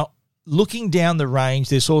 Now, looking down the range,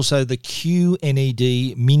 there's also the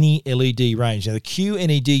QNED Mini LED range. Now, the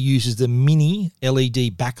QNED uses the Mini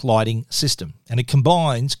LED backlighting system, and it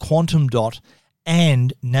combines quantum dot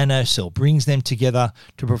and nanocell, brings them together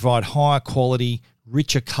to provide higher quality,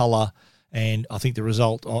 richer colour. And I think the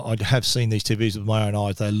result, I have seen these TVs with my own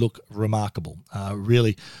eyes, they look remarkable.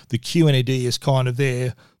 Really, the QNED is kind of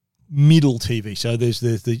their middle TV. So there's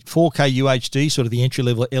the 4K UHD, sort of the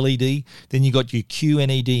entry-level LED. Then you got your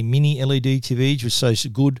QNED Mini LED TVs, which is so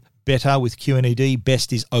good, better with QNED.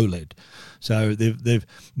 Best is OLED. So they've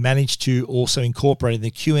managed to also incorporate in the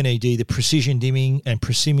QNED the precision dimming and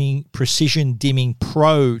precision dimming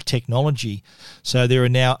pro technology. So there are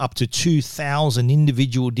now up to 2,000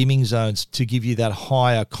 individual dimming zones to give you that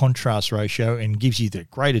higher contrast ratio and gives you the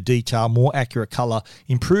greater detail, more accurate color,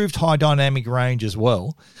 improved high dynamic range as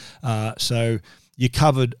well. So you're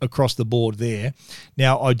covered across the board there.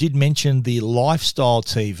 Now, I did mention the lifestyle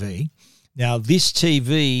TV. Now, this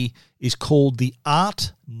TV is called the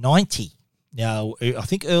Art 90. Now, I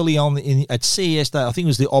think early on at CES, I think it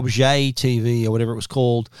was the Objet TV or whatever it was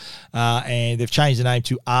called, and they've changed the name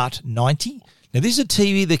to Art 90. Now, this is a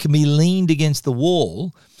TV that can be leaned against the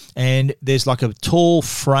wall, and there's like a tall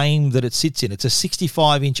frame that it sits in. It's a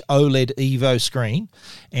 65-inch OLED Evo screen,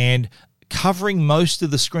 and covering most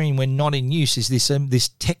of the screen when not in use is this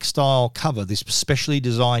textile cover, this specially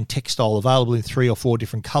designed textile available in 3 or 4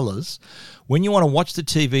 different colors. When you want to watch the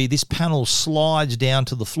TV, this panel slides down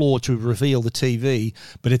to the floor to reveal the TV,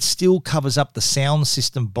 but it still covers up the sound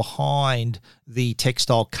system behind the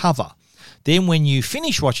textile cover. Then when you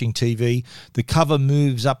finish watching TV, the cover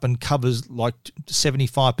moves up and covers like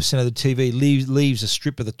 75% of the TV, leaves a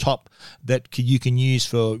strip at the top that you can use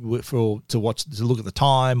to watch, to look at the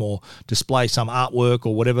time or display some artwork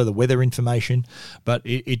or whatever, the weather information. But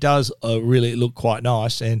it does really look quite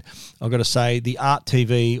nice. And I've got to say, the Art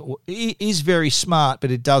TV is very smart, but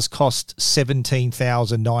it does cost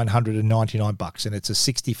 $17,999, and it's a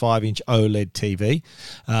 65-inch OLED TV.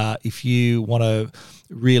 If you want to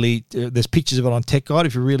really, there's pictures of it on Tech Guide.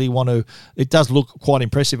 If you really want to, it does look quite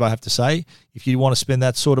impressive, I have to say. If you want to spend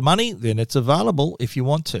that sort of money, then it's available if you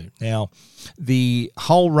want to. Now, the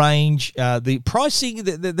whole range, the pricing,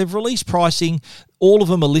 they've released pricing. All of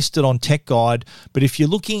them are listed on Tech Guide. But if you're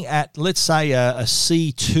looking at, let's say, a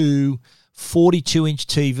C2 42-inch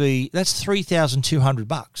TV, that's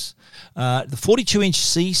 $3,200. The 42-inch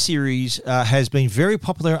C series has been very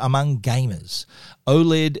popular among gamers.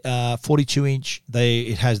 OLED 42-inch,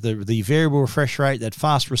 it has the variable refresh rate, that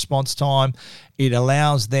fast response time. It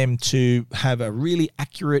allows them to have a really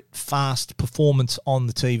accurate, fast performance on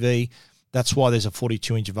the TV. That's why there's a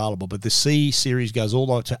 42-inch available. But the C series goes all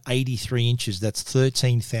the way up to 83 inches. That's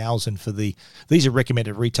 $13,000 for these are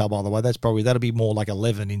recommended retail, by the way. That'll be more like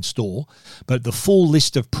 $11,000 in store. But the full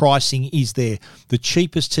list of pricing is there. The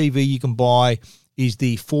cheapest TV you can buy is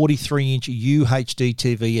the 43-inch UHD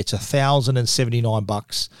TV. It's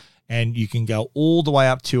 $1,079, and you can go all the way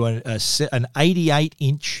up to an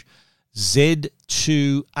 88-inch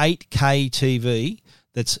Z2 8K TV.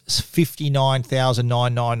 That's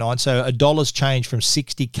 $59,999. So $1 change from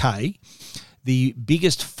 $60K. The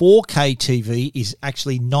biggest 4K TV is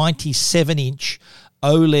actually 97-inch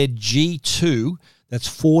OLED G2. That's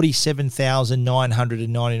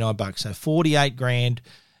 $47,999. So $48,000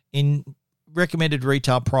 in recommended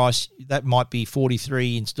retail price. That might be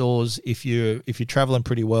 $43,000 in stores. If you're traveling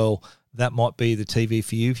pretty well, that might be the TV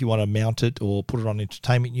for you if you want to mount it or put it on an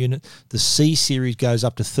entertainment unit. The C series goes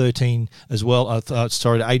up to 13 as well.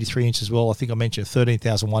 To 83 inches as well. I think I mentioned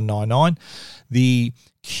 $13,199. The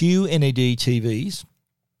QNED TVs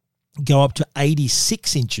go up to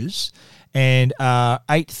 86 inches and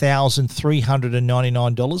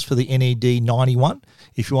 $8,399 for the NED 91.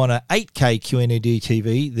 If you want an 8K QNED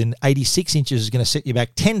TV, then 86 inches is going to set you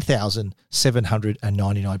back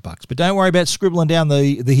 $10,799. But don't worry about scribbling down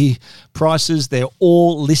the prices. They're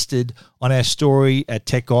all listed on our story at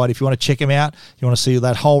Tech Guide. If you want to check them out, you want to see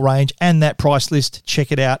that whole range and that price list,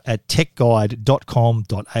 check it out at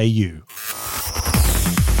techguide.com.au.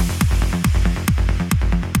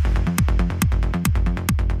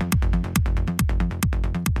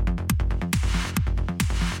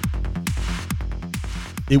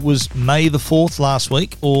 It was May the 4th last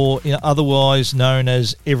week, or otherwise known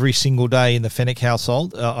as every single day in the Fennec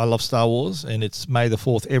household. I love Star Wars, and it's May the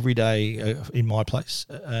 4th every day in my place.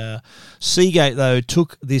 Seagate, though,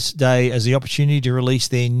 took this day as the opportunity to release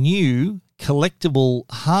their new collectible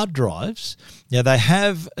hard drives. Now, they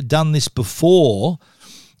have done this before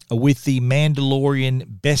with the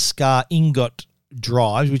Mandalorian Beskar ingot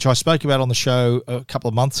drives, which I spoke about on the show a couple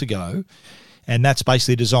of months ago. and that's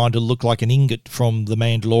basically designed to look like an ingot from The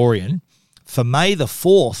Mandalorian. For May the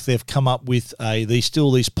 4th, they've come up with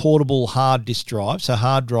these portable hard disk drives. So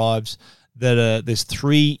hard drives that there's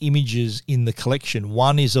 3 images in the collection.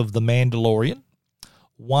 One is of The Mandalorian.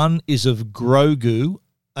 One is of Grogu,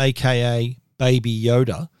 a.k.a. Baby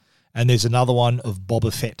Yoda. And there's another one of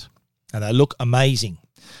Boba Fett. And they look amazing.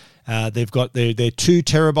 They've got their 2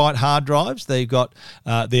 terabyte hard drives. They've got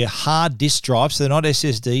their hard disk drives. So they're not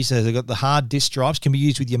SSDs. So they've got the hard disk drives. Can be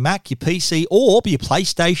used with your Mac, your PC, or your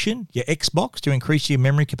PlayStation, your Xbox to increase your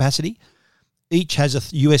memory capacity. Each has a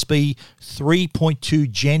USB 3.2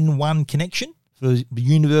 Gen 1 connection for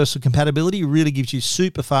universal compatibility. It really gives you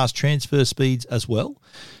super fast transfer speeds as well.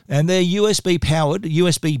 And they're USB powered,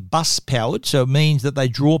 USB bus powered, so it means that they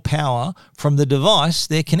draw power from the device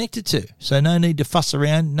they're connected to. So no need to fuss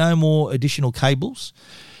around, no more additional cables.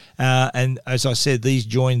 And as I said, these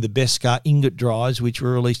join the Beskar ingot drives, which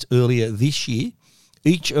were released earlier this year.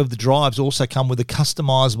 Each of the drives also come with a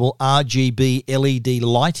customizable RGB LED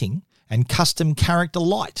lighting and custom character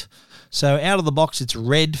light. So out of the box, it's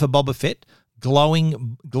red for Boba Fett,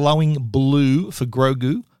 glowing blue for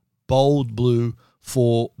Grogu, bold blue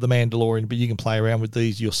for The Mandalorian, but you can play around with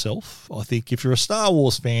these yourself. I think if you're a Star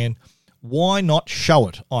Wars fan, why not show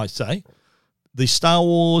it, I say. The Star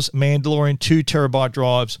Wars Mandalorian 2 terabyte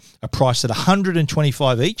drives are priced at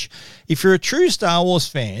 $125 each. If you're a true Star Wars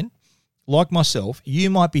fan, like myself,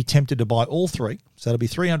 you might be tempted to buy all 3, so that'll be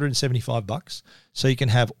 $375, so you can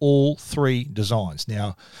have all 3 designs.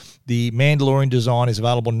 Now, the Mandalorian design is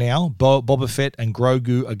available now. Boba Fett and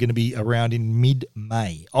Grogu are going to be around in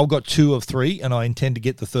mid-May. I've got 2 of 3, and I intend to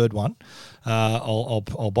get the 3rd one.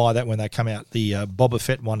 I'll buy that when they come out. The Boba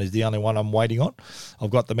Fett one is the only one I'm waiting on.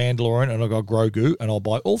 I've got the Mandalorian and I've got Grogu, and I'll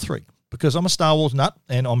buy all 3 because I'm a Star Wars nut,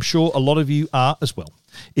 and I'm sure a lot of you are as well.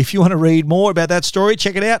 If you want to read more about that story,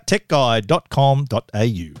 check it out,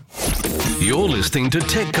 techguide.com.au. You're listening to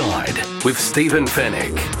Tech Guide with Stephen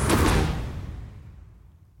Fennick.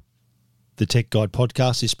 The Tech Guide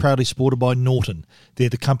podcast is proudly supported by Norton. They're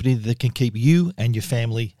the company that can keep you and your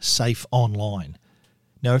family safe online.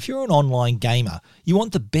 Now, if you're an online gamer, you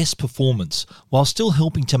want the best performance while still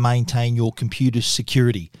helping to maintain your computer's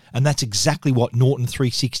security, and that's exactly what Norton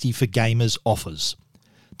 360 for Gamers offers.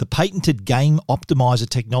 The patented Game Optimizer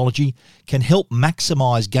technology can help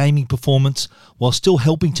maximize gaming performance while still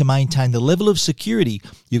helping to maintain the level of security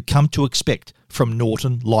you've come to expect from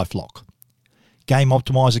Norton LifeLock. Game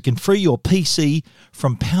Optimizer can free your PC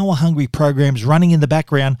from power-hungry programs running in the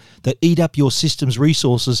background that eat up your system's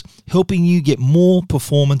resources, helping you get more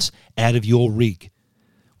performance out of your rig.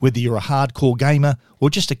 Whether you're a hardcore gamer or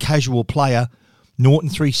just a casual player, Norton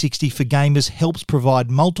 360 for Gamers helps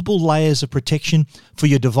provide multiple layers of protection for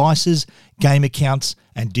your devices, game accounts,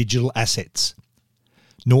 and digital assets.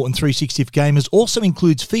 Norton 360 for Gamers also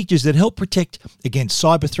includes features that help protect against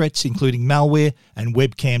cyber threats, including malware and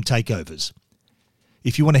webcam takeovers.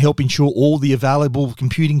 If you want to help ensure all the available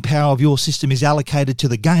computing power of your system is allocated to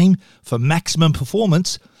the game for maximum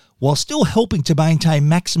performance, while still helping to maintain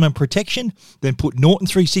maximum protection, then put Norton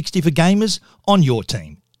 360 for Gamers on your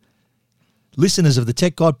team. Listeners of the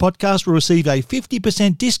Tech Guide podcast will receive a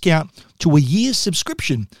 50% discount to a year's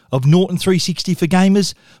subscription of Norton 360 for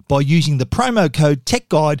Gamers by using the promo code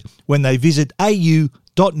TechGuide when they visit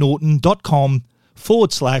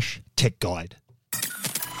au.norton.com/TechGuide.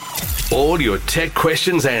 All your tech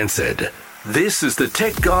questions answered. This is the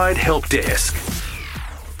Tech Guide Help Desk.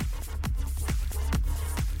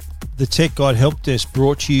 The Tech Guide Help Desk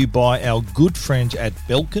brought to you by our good friends at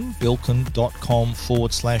Belkin,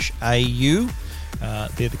 belkin.com/au.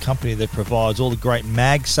 They're the company that provides all the great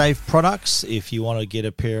MagSafe products. If you want to get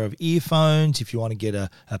a pair of earphones, if you want to get a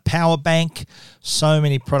power bank, so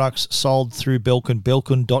many products sold through Belkin,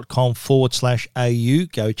 belkin.com/au.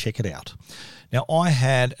 Go check it out. Now, I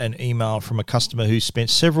had an email from a customer who spent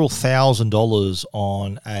several $1,000s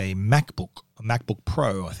on a MacBook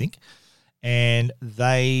Pro, I think, and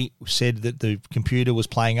they said that the computer was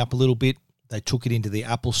playing up a little bit. They took it into the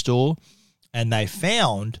Apple Store, and they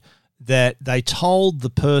found that they told the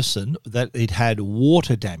person that it had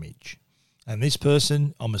water damage. And this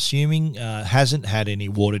person, I'm assuming, hasn't had any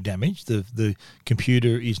water damage. The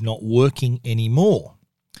computer is not working anymore.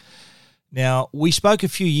 Now, we spoke a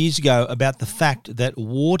few years ago about the fact that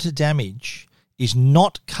water damage is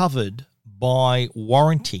not covered by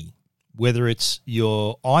warranty, whether it's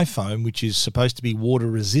your iPhone, which is supposed to be water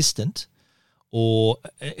resistant, or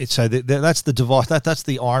so that's the device. That's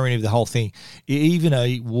the irony of the whole thing. Even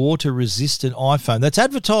a water resistant iPhone that's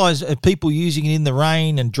advertised at people using it in the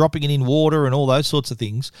rain and dropping it in water and all those sorts of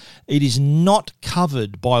things, it is not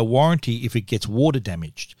covered by warranty if it gets water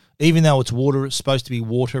damaged. Even though it's water, it's supposed to be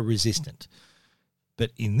water resistant.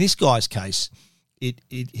 But in this guy's case,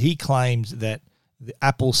 he claims that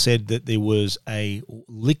Apple said that there was a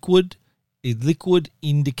liquid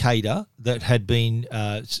indicator that had been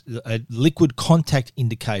a liquid contact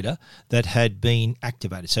indicator that had been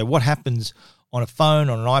activated. So what happens on a phone,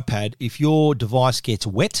 on an iPad, if your device gets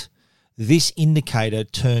wet, this indicator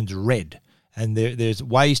turns red. And there's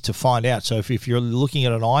ways to find out. So if you're looking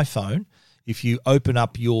at an iPhone, if you open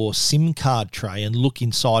up your SIM card tray and look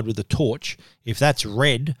inside with a torch, if that's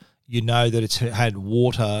red, you know that it's had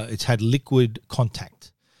water, it's had liquid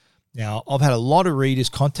contact. Now, I've had a lot of readers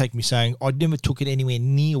contact me saying, I never took it anywhere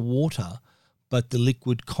near water, but the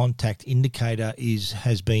liquid contact indicator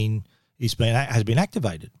has been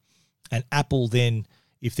activated. And Apple then,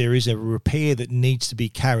 if there is a repair that needs to be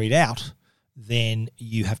carried out, then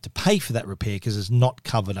you have to pay for that repair because it's not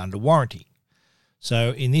covered under warranty.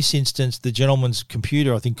 So in this instance, the gentleman's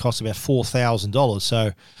computer, I think, costs about $4,000.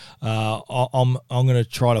 So I'm going to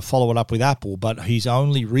try to follow it up with Apple, but his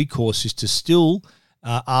only recourse is to still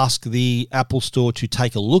ask the Apple Store to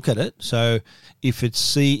take a look at it. So if you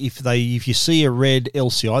see a red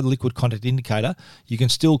LCI, the liquid contact indicator, you can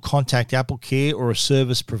still contact Apple Care or a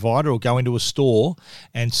service provider or go into a store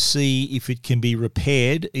and see if it can be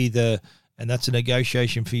repaired either. And that's a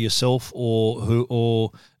negotiation for yourself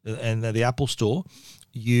or the Apple Store.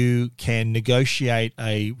 You can negotiate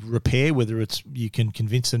a repair, whether you can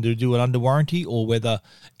convince them to do it under warranty or whether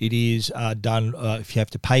it is done if you have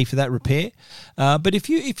to pay for that repair. But if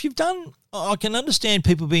you've done, I can understand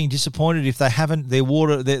people being disappointed if they haven't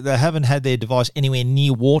had their device anywhere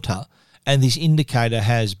near water and this indicator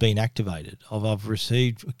has been activated. I've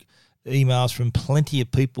received emails from plenty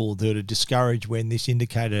of people that are discouraged when this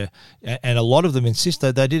indicator, and a lot of them insist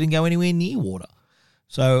that they didn't go anywhere near water.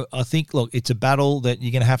 So I think, look, it's a battle that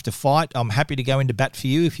you're going to have to fight. I'm happy to go into bat for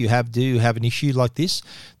you if you do have an issue like this.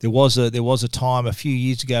 There was a time a few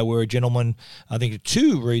years ago where a gentleman, I think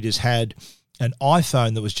 2 readers, had an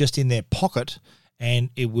iPhone that was just in their pocket, and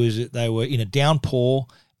they were in a downpour,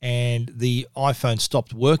 and the iPhone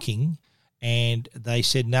stopped working, and they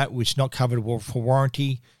said, no, it's not covered for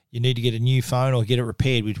warranty. You need to get a new phone or get it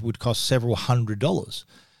repaired, which would cost several $100s.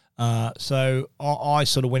 So I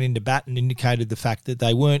sort of went into bat and indicated the fact that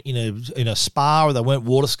they weren't in a spa or they weren't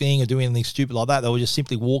water skiing or doing anything stupid like that. They were just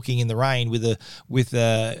simply walking in the rain with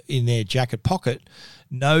in their jacket pocket,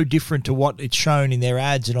 no different to what it's shown in their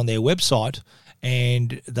ads and on their website.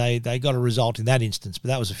 And they got a result in that instance, but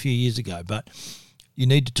that was a few years ago. But you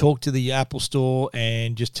need to talk to the Apple Store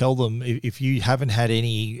and just tell them if you haven't had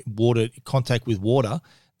any contact with water,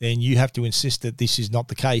 then you have to insist that this is not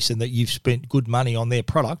the case and that you've spent good money on their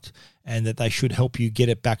product and that they should help you get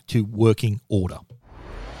it back to working order.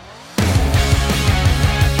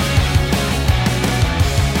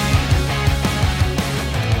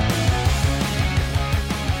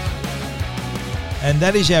 And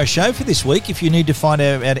that is our show for this week. If you need to find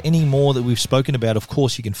out any more that we've spoken about, of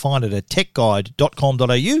course, you can find it at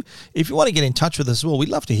techguide.com.au. If you want to get in touch with us as well, we'd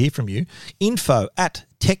love to hear from you.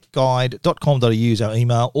 info@techguide.com.au is our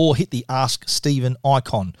email, or hit the Ask Stephen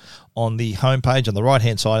icon on the homepage on the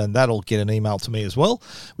right-hand side, and that'll get an email to me as well.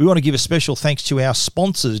 We want to give a special thanks to our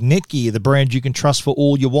sponsors, Netgear, the brand you can trust for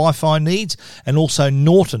all your Wi-Fi needs, and also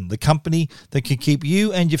Norton, the company that can keep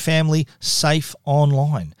you and your family safe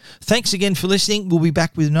online. Thanks again for listening. We'll be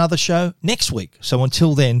back with another show next week. So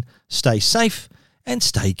until then, stay safe and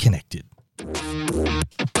stay connected.